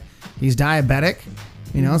 but he's diabetic,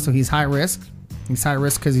 you know, so he's high risk. He's high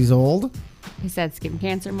risk because he's old. He's had skin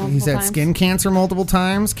cancer multiple times. He's had skin cancer multiple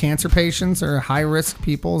times. Cancer patients are high risk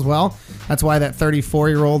people as well. That's why that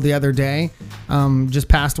 34-year-old the other day just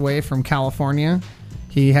passed away from California.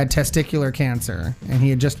 He had testicular cancer, and he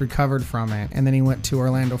had just recovered from it. And then he went to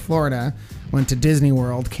Orlando, Florida, went to Disney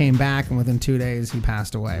World, came back, and within 2 days, he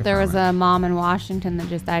passed away. There was a mom in Washington that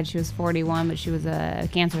just died. She was 41, but she was a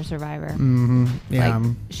cancer survivor. Mm-hmm. Yeah.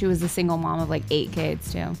 Like, she was a single mom of like 8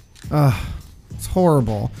 kids, too. It's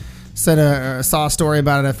horrible. Saw a story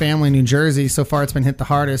about it, a family in New Jersey. So far, it's been hit the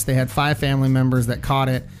hardest. They had 5 family members that caught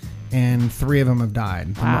it, and 3 of them have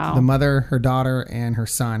died. Wow. The mother, her daughter, and her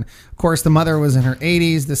son. Of course, the mother was in her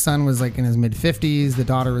 80s. The son was like in his mid-50s. The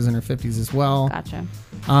daughter was in her 50s as well. Gotcha.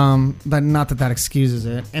 But not that excuses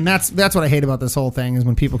it. And that's what I hate about this whole thing is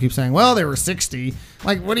when people keep saying, well, they were 60.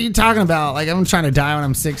 Like, what are you talking about? Like, I'm trying to die when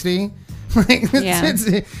I'm 60. Like,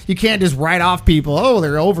 yeah. You can't just write off people. Oh,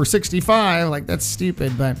 they're over 65. Like, that's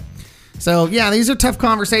stupid. But so, yeah, these are tough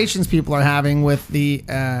conversations people are having with the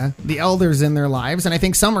elders in their lives. And I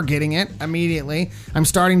think some are getting it immediately. I'm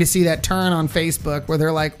starting to see that turn on Facebook where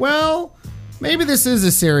they're like, well, maybe this is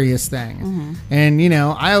a serious thing. Mm-hmm. And, you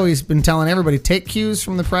know, I always been telling everybody, take cues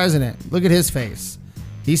from the president. Look at his face.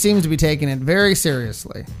 He seems to be taking it very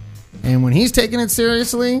seriously. And when he's taking it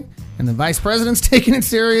seriously, and the vice president's taking it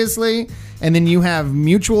seriously, and then you have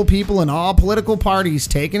mutual people in all political parties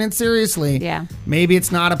taking it seriously, yeah, maybe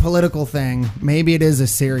it's not a political thing. Maybe it is a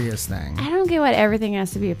serious thing. I don't get why everything has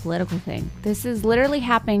to be a political thing. This is literally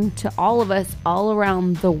happening to all of us all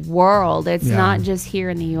around the world. It's not just here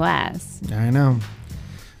in the U.S. I know.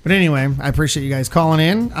 But anyway, I appreciate you guys calling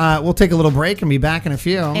in. We'll take a little break and be back in a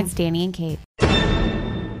few. It's Danny and Kate.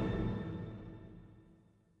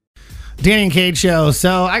 Danny and Kate show.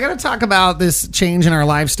 So I got to talk about this change in our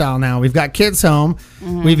lifestyle now. We've got kids home.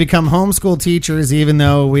 Mm-hmm. We've become homeschool teachers, even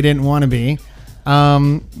though we didn't want to be.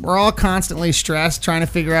 We're all constantly stressed, trying to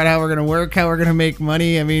figure out how we're going to work, how we're going to make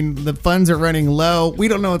money. I mean, the funds are running low. We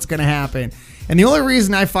don't know what's going to happen. And the only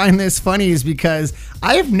reason I find this funny is because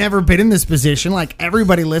I have never been in this position, like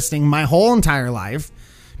everybody listening, my whole entire life,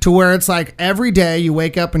 to where it's like every day you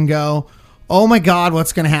wake up and go, oh my God,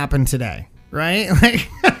 what's going to happen today? Right? Like,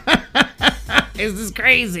 this is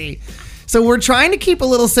crazy. So we're trying to keep a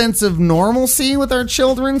little sense of normalcy with our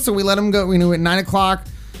children. So we let them go, at 9 o'clock.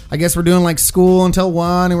 I guess we're doing like school until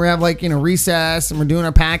 1, and we have like, recess, and we're doing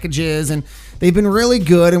our packages, and they've been really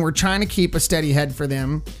good, and we're trying to keep a steady head for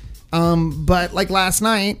them. But like last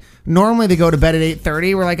night, normally they go to bed at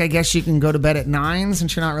 8:30. We're like, I guess you can go to bed at 9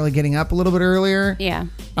 since you're not really getting up a little bit earlier. Yeah.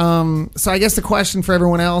 So I guess the question for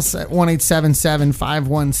everyone else at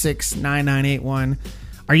 1-877-516-9981,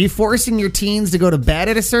 are you forcing your teens to go to bed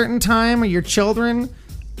at a certain time, or your children?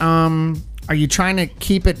 Are you trying to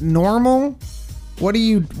keep it normal? What are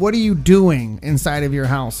you doing inside of your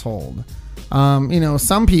household?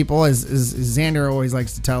 Some people, as Xander always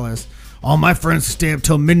likes to tell us, all my friends stay up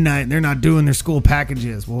till midnight and they're not doing their school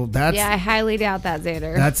packages. Well, I highly doubt that,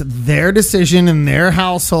 Xander. That's their decision in their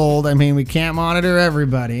household. I mean, we can't monitor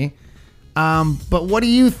everybody. But what do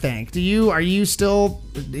you think? Are you still,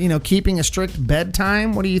 keeping a strict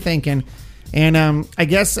bedtime? What are you thinking? And I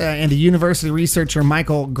guess and the university researcher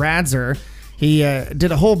Michael Gradzer, he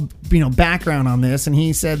did a whole background on this, and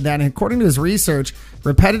he said that according to his research,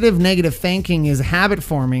 repetitive negative thinking is habit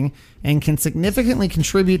forming and can significantly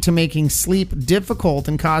contribute to making sleep difficult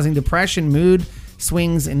and causing depression, mood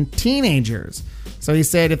swings in teenagers. So he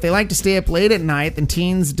said if they like to stay up late at night, then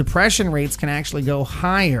teens' depression rates can actually go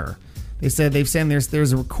higher. They've said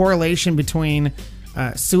there's a correlation between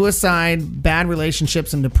suicide, bad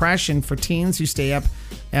relationships, and depression for teens who stay up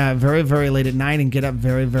very, very late at night and get up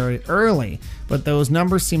very, very early. But those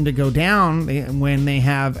numbers seem to go down when they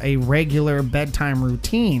have a regular bedtime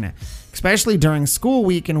routine, especially during school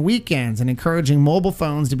week and weekends, and encouraging mobile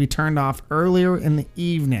phones to be turned off earlier in the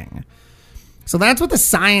evening. So that's what the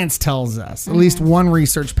science tells us, at least one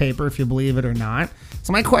research paper, if you believe it or not.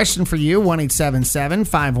 So my question for you,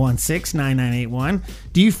 1-877-516-9981.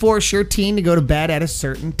 Do you force your teen to go to bed at a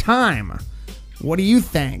certain time? What do you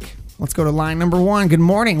think? Let's go to line number 1. Good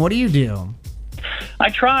morning. What do you do? I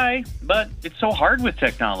try, but it's so hard with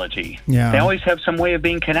technology. Yeah. They always have some way of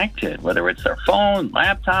being connected, whether it's their phone,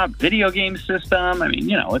 laptop, video game system. I mean,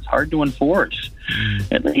 it's hard to enforce.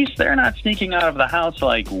 At least they're not sneaking out of the house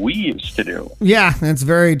like we used to do. Yeah, that's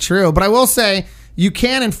very true. But I will say, you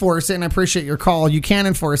can enforce it, and I appreciate your call. You can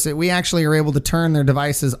enforce it. We actually are able to turn their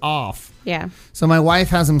devices off. Yeah. So my wife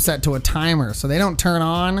has them set to a timer, so they don't turn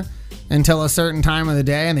on until a certain time of the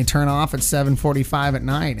day, and they turn off at 7:45 at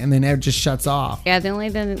night, and then it just shuts off. Yeah, the only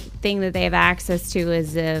thing that they have access to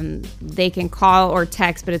is they can call or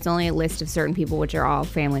text, but it's only a list of certain people, which are all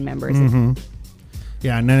family members. Mm-hmm.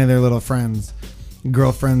 Yeah, none of their little friends,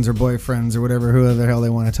 girlfriends or boyfriends or whoever the hell they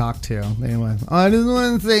want to talk to. They want, I just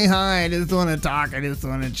want to say hi. I just want to talk. I just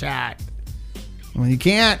want to chat. Well, you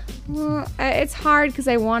can't. Well, it's hard because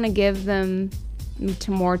I want to give them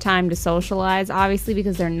more time to socialize, obviously,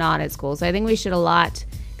 because they're not at school. So I think we should allot,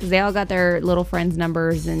 because they all got their little friends'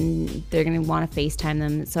 numbers and they're going to want to FaceTime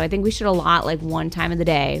them. So I think we should allot like one time of the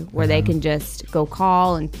day where they can just go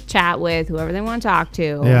call and chat with whoever they want to talk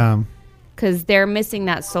to. Yeah. Because they're missing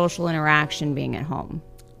that social interaction being at home.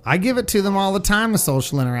 I give it to them all the time, the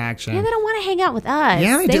social interaction. Yeah, they don't want to hang out with us.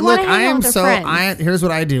 Yeah, they do. Want Look, to hang out with their friends. Here's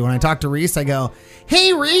what I do. When I talk to Reese, I go,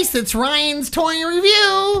 hey, Reese, it's Ryan's toy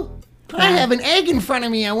review. I have an egg in front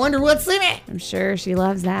of me. I wonder what's in it. I'm sure she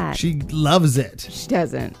loves that. She loves it. She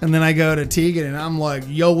doesn't. And then I go to Tegan and I'm like,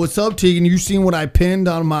 yo, what's up, Tegan? You seen what I pinned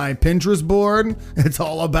on my Pinterest board? It's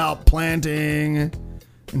all about planting.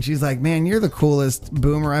 And she's like, man, you're the coolest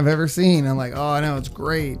boomer I've ever seen. I'm like, oh, I know, it's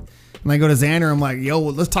great. And I go to Xander, I'm like, yo,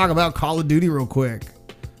 let's talk about Call of Duty real quick.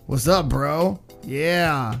 What's up, bro?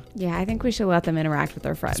 Yeah. Yeah, I think we should let them interact with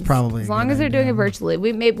their friends. It's probably as long as they're doing it virtually.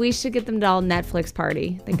 We should get them to all Netflix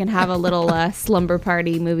party. They can have a little slumber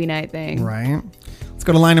party movie night thing. Right. Let's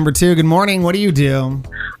go to line number 2. Good morning. What do you do?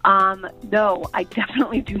 No, I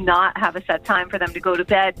definitely do not have a set time for them to go to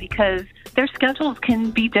bed because their schedules can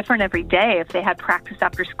be different every day. If they had practice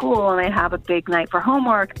after school and they have a big night for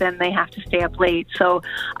homework, then they have to stay up late. So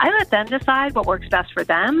I let them decide what works best for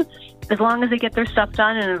them. As long as they get their stuff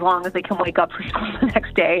done and as long as they can wake up for school the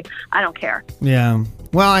next day, I don't care. Yeah.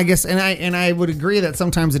 Well, I guess, and I would agree that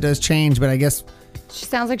sometimes it does change, but I guess she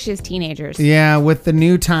sounds like she has teenagers. Yeah, with the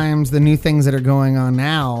new times, the new things that are going on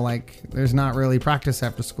now, like there's not really practice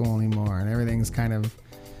after school anymore, and everything's kind of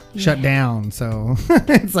shut down. So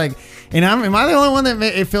it's like, and am I the only one that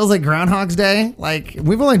it feels like Groundhog's Day? Like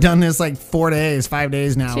we've only done this like 5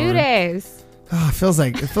 days now. 2 days. Oh, it feels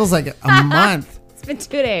like a month. It's been 2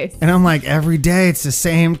 days. And I'm like, every day it's the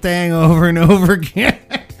same thing over and over again.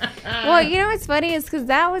 Well, you know what's funny is because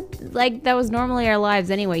that was normally our lives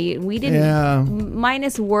anyway. We didn't,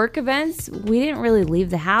 minus work events, we didn't really leave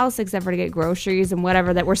the house except for to get groceries and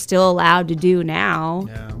whatever that we're still allowed to do now.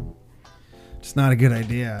 Yeah. It's not a good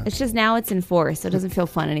idea. It's just now it's enforced, so it doesn't feel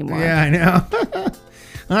fun anymore. Yeah, I know.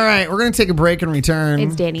 All right, we're going to take a break and return.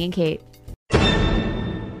 It's Danny and Kate.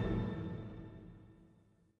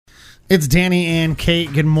 It's Danny and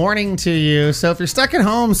Kate. Good morning to you. So if you're stuck at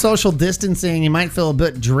home, social distancing, you might feel a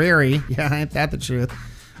bit dreary. Yeah, ain't that the truth?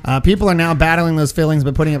 People are now battling those feelings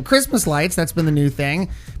by putting up Christmas lights. That's been the new thing.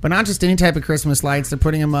 But not just any type of Christmas lights. They're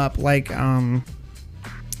putting them up like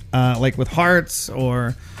with hearts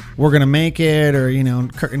or we're going to make it or,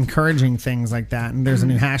 encouraging things like that. And there's a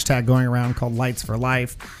new hashtag going around called Lights for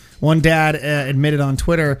Life. One dad admitted on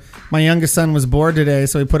Twitter, my youngest son was bored today,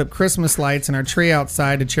 so he put up Christmas lights in our tree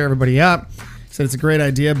outside to cheer everybody up. He said, it's a great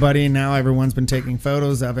idea, buddy, and now everyone's been taking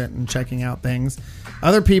photos of it and checking out things.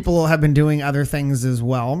 Other people have been doing other things as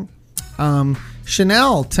well.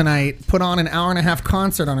 Chanel tonight put on an 1.5-hour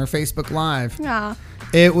concert on her Facebook Live. Yeah.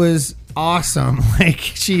 It was awesome. Like,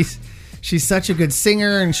 she's such a good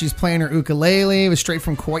singer, and she's playing her ukulele. It was straight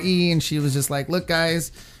from Kauai, and she was just like, look,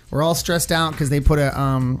 guys, we're all stressed out because they put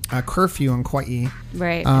a curfew in Kauai.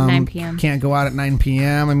 Right, at 9 p.m. Can't go out at 9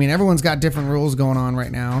 p.m. I mean, everyone's got different rules going on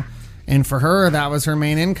right now. And for her, that was her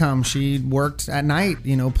main income. She worked at night,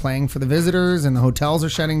 playing for the visitors, and the hotels are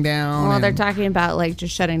shutting down. Well, they're talking about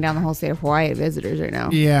just shutting down the whole state of Hawaii visitors right now.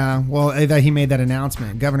 Yeah, well, he made that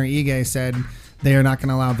announcement. Governor Ige said they are not going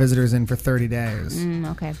to allow visitors in for 30 days.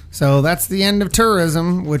 Okay. So that's the end of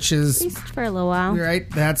tourism, which is... At least for a little while. Right,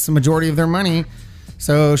 that's the majority of their money.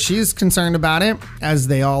 So she's concerned about it, as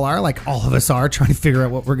they all are, like all of us are, trying to figure out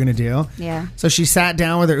what we're going to do. Yeah. So she sat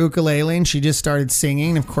down with her ukulele and she just started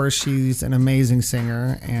singing. Of course, she's an amazing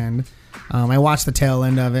singer. And I watched the tail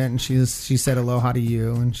end of it, and she said aloha to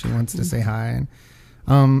you, and she wants to say hi.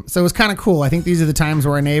 And so it was kind of cool. I think these are the times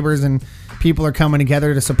where our neighbors and people are coming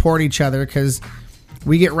together to support each other, because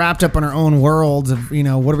we get wrapped up in our own worlds of, what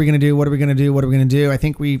are we going to do? What are we going to do? What are we going to do? I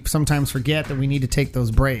think we sometimes forget that we need to take those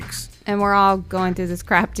breaks. And we're all going through this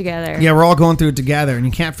crap together. Yeah, we're all going through it together. And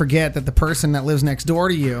you can't forget that the person that lives next door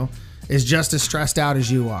to you is just as stressed out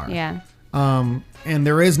as you are. Yeah. And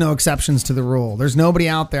there is no exceptions to the rule. There's nobody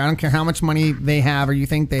out there, I don't care how much money they have or you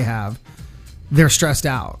think they have, they're stressed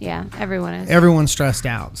out. Yeah, everyone is. Everyone's stressed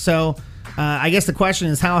out. So I guess the question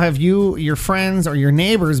is, how have you, your friends, or your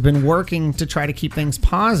neighbors been working to try to keep things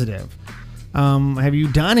positive? Have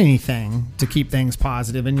you done anything to keep things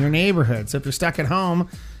positive in your neighborhood? So if you're stuck at home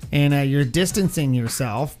and you're distancing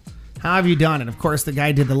yourself, how have you done it? Of course, the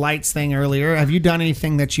guy did the lights thing earlier. Have you done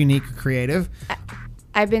anything that's unique or creative?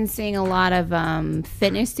 I've been seeing a lot of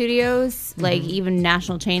fitness studios, like even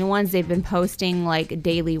national chain ones. They've been posting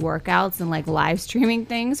daily workouts and live streaming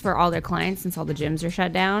things for all their clients since all the gyms are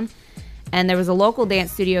shut down. And there was a local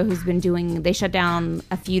dance studio they shut down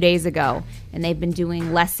a few days ago, and they've been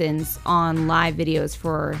doing lessons on live videos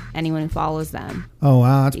for anyone who follows them. Oh,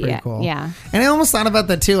 wow. That's pretty cool. Yeah. And I almost thought about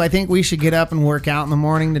that, too. I think we should get up and work out in the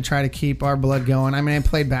morning to try to keep our blood going. I mean, I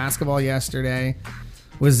played basketball yesterday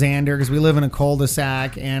with Xander because we live in a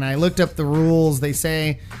cul-de-sac, and I looked up the rules. They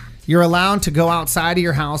say you're allowed to go outside of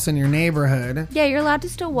your house in your neighborhood. Yeah, you're allowed to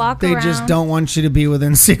still walk around. They just don't want you to be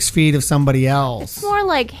within 6 feet of somebody else. It's more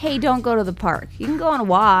like, hey, don't go to the park. You can go on a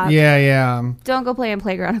walk. Yeah. Don't go play on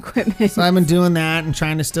playground equipment. So I've been doing that and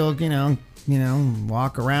trying to still,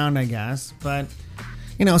 walk around, I guess. But,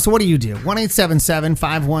 so what do you do?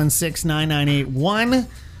 1-877-516-9981.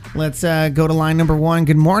 Let's go to line number one.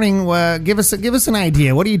 Good morning. Give us an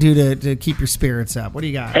idea. What do you do to keep your spirits up? What do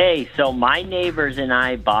you got? Hey, so my neighbors and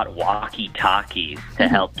I bought walkie-talkies to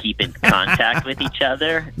help keep in contact with each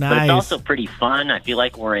other. Nice. But it's also pretty fun. I feel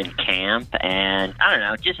like we're in camp, and I don't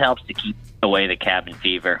know, it just helps to keep away the cabin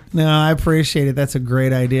fever. No, I appreciate it. That's a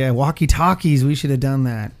great idea. Walkie-talkies. We should have done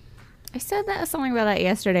that. I said something about that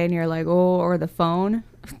yesterday, and you're like, oh, or the phone.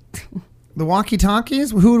 The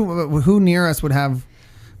walkie-talkies? Who near us would have...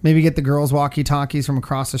 Maybe get the girls' walkie-talkies from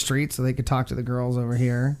across the street so they could talk to the girls over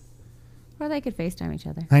here. Or they could FaceTime each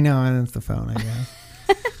other. I know, and it's the phone, I guess.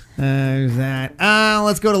 There's that.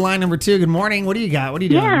 Let's go to line number 2. Good morning. What do you got? What are you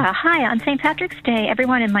doing? Yeah, hi. On St. Patrick's Day,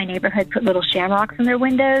 everyone in my neighborhood put little shamrocks in their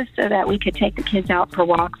windows so that we could take the kids out for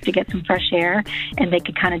walks to get some fresh air, and they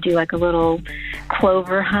could kind of do like a little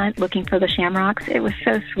clover hunt looking for the shamrocks. It was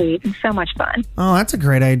so sweet and so much fun. Oh, that's a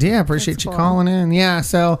great idea. Appreciate you calling in. Yeah,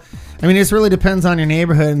 so, I mean, this really depends on your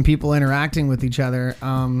neighborhood and people interacting with each other.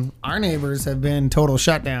 Our neighbors have been total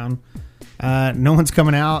shutdown. No one's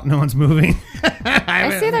coming out. No one's moving.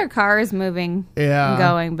 I see their cars moving and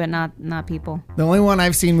going, but not people. The only one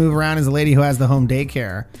I've seen move around is a lady who has the home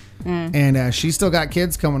daycare. And she's still got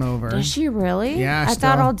kids coming over. Is she really? Yeah, I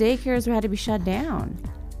thought all daycares had to be shut down.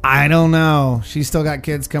 I don't know. She's still got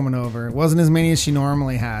kids coming over. It wasn't as many as she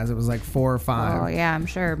normally has. It was like 4 or 5. Oh yeah, I'm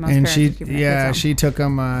sure. Most and parents keep their kids she took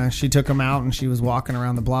them. She took them out, and she was walking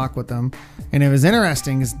around the block with them. And it was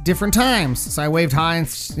interesting. It's different times. So I waved hi, and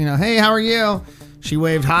hey, how are you? She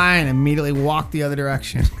waved hi and immediately walked the other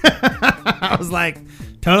direction. I was like,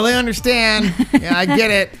 totally understand. Yeah, I get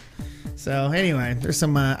it. So anyway, there's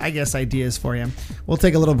some, I guess, ideas for you. We'll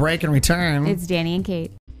take a little break and return. It's Danny and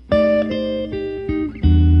Kate.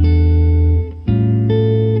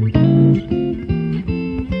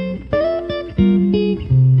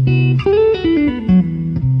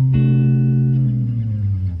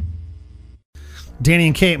 Danny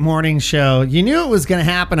and Kate morning show. You knew it was going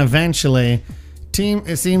to happen eventually.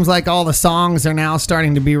 It seems like all the songs are now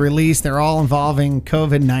starting to be released. They're all involving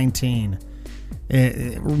COVID-19.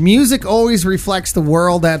 Music always reflects the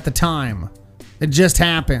world at the time. It just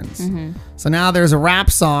happens. Mm-hmm. So now there's a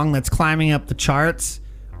rap song that's climbing up the charts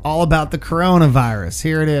all about the coronavirus.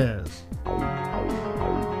 Here it is.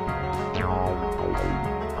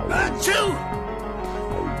 Achoo!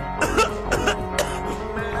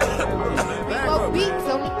 Beats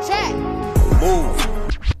on the check. Move.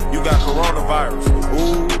 You got coronavirus.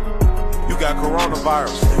 Ooh. You got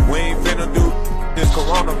coronavirus. We ain't finna do this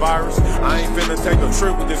coronavirus. I ain't finna take a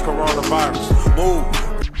trip with this coronavirus. Move.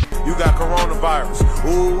 You got coronavirus.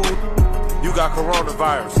 Ooh. You got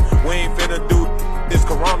coronavirus. We ain't finna do this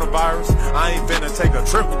coronavirus. I ain't finna take a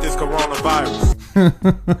trip with this coronavirus.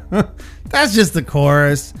 That's just the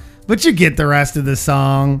chorus, but you get the rest of the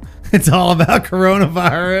song. It's all about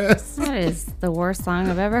coronavirus. That is the worst song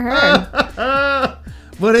I've ever heard.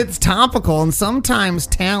 But it's topical, and sometimes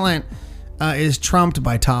talent is trumped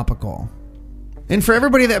by topical. And for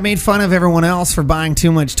everybody that made fun of everyone else for buying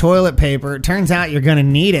too much toilet paper, it turns out you're going to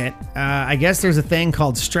need it. I guess there's a thing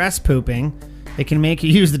called stress pooping. It can make you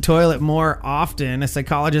use the toilet more often. A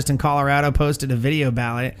psychologist in Colorado posted a video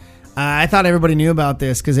about it. I thought everybody knew about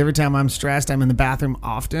this because every time I'm stressed, I'm in the bathroom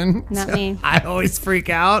often. Not me. I always freak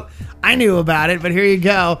out. I knew about it, but here you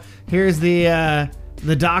go. Here's the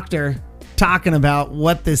doctor talking about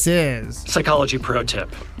what this is. Psychology pro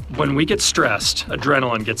tip. When we get stressed,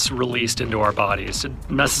 adrenaline gets released into our bodies. It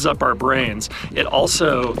messes up our brains. It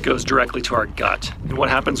also goes directly to our gut. And what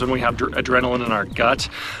happens when we have adrenaline in our gut?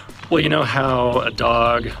 Well, you know how a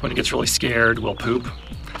dog, when it gets really scared, will poop?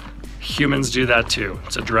 Humans do that too.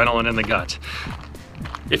 It's adrenaline in the gut.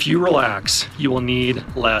 If you relax, you will need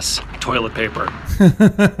less toilet paper.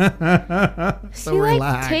 Is he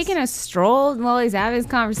like taking a stroll while he's having his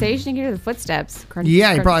conversation? You can hear the footsteps. Crunch, yeah,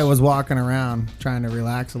 crunch. He probably was walking around trying to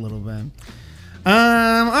relax a little bit. All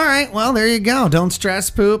right, well, there you go. Don't stress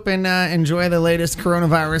poop and enjoy the latest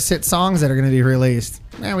coronavirus hit songs that are going to be released.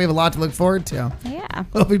 Yeah, we have a lot to look forward to. Yeah.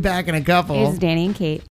 We'll be back in a couple. Here's Danny and Kate.